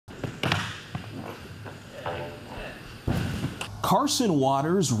Carson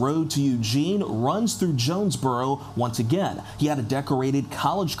Waters' road to Eugene runs through Jonesboro once again. He had a decorated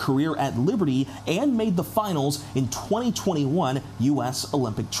college career at Liberty and made the finals in 2021 U.S.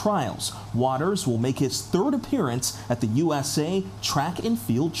 Olympic trials. Waters will make his third appearance at the USA Track and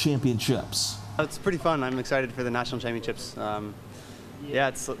Field Championships. It's pretty fun. I'm excited for the national championships. Yeah,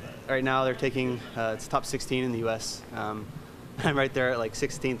 it's right now they're taking it's top 16 in the U.S. I'm right there at like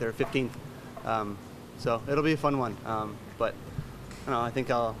 16th or 15th. So it'll be a fun one, but I think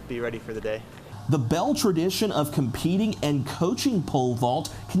I'll be ready for the day. The Bell tradition of competing and coaching pole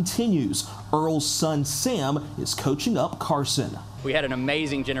vault continues. Earl's son Sam is coaching up Carson. We had an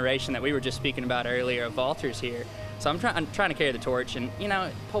amazing generation that we were just speaking about earlier of vaulters here. So I'm trying to carry the torch, and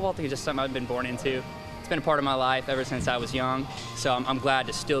pole vaulting is just something I've been born into. It's been a part of my life ever since I was young, so I'm glad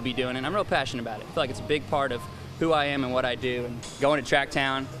to still be doing it. I'm real passionate about it. I feel like it's a big part of who I am and what I do. And going to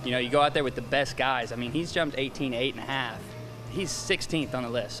Tracktown, you go out there with the best guys. I mean, he's jumped 18.8.5. He's 16th on the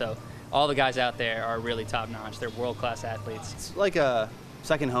list, so all the guys out there are really top-notch. They're world-class athletes. It's like a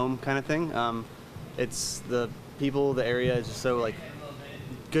second home kind of thing. It's the people, the area is just so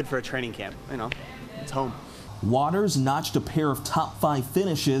good for a training camp. It's home. Waters notched a pair of top 5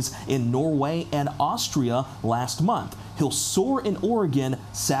 finishes in Norway and Austria last month. He'll soar in Oregon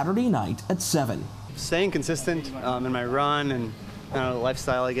Saturday night at 7. Staying consistent in my run and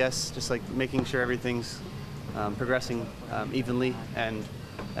lifestyle, I guess, just making sure everything's progressing evenly and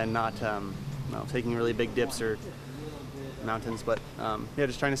not taking really big dips or mountains, but yeah,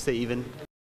 just trying to stay even.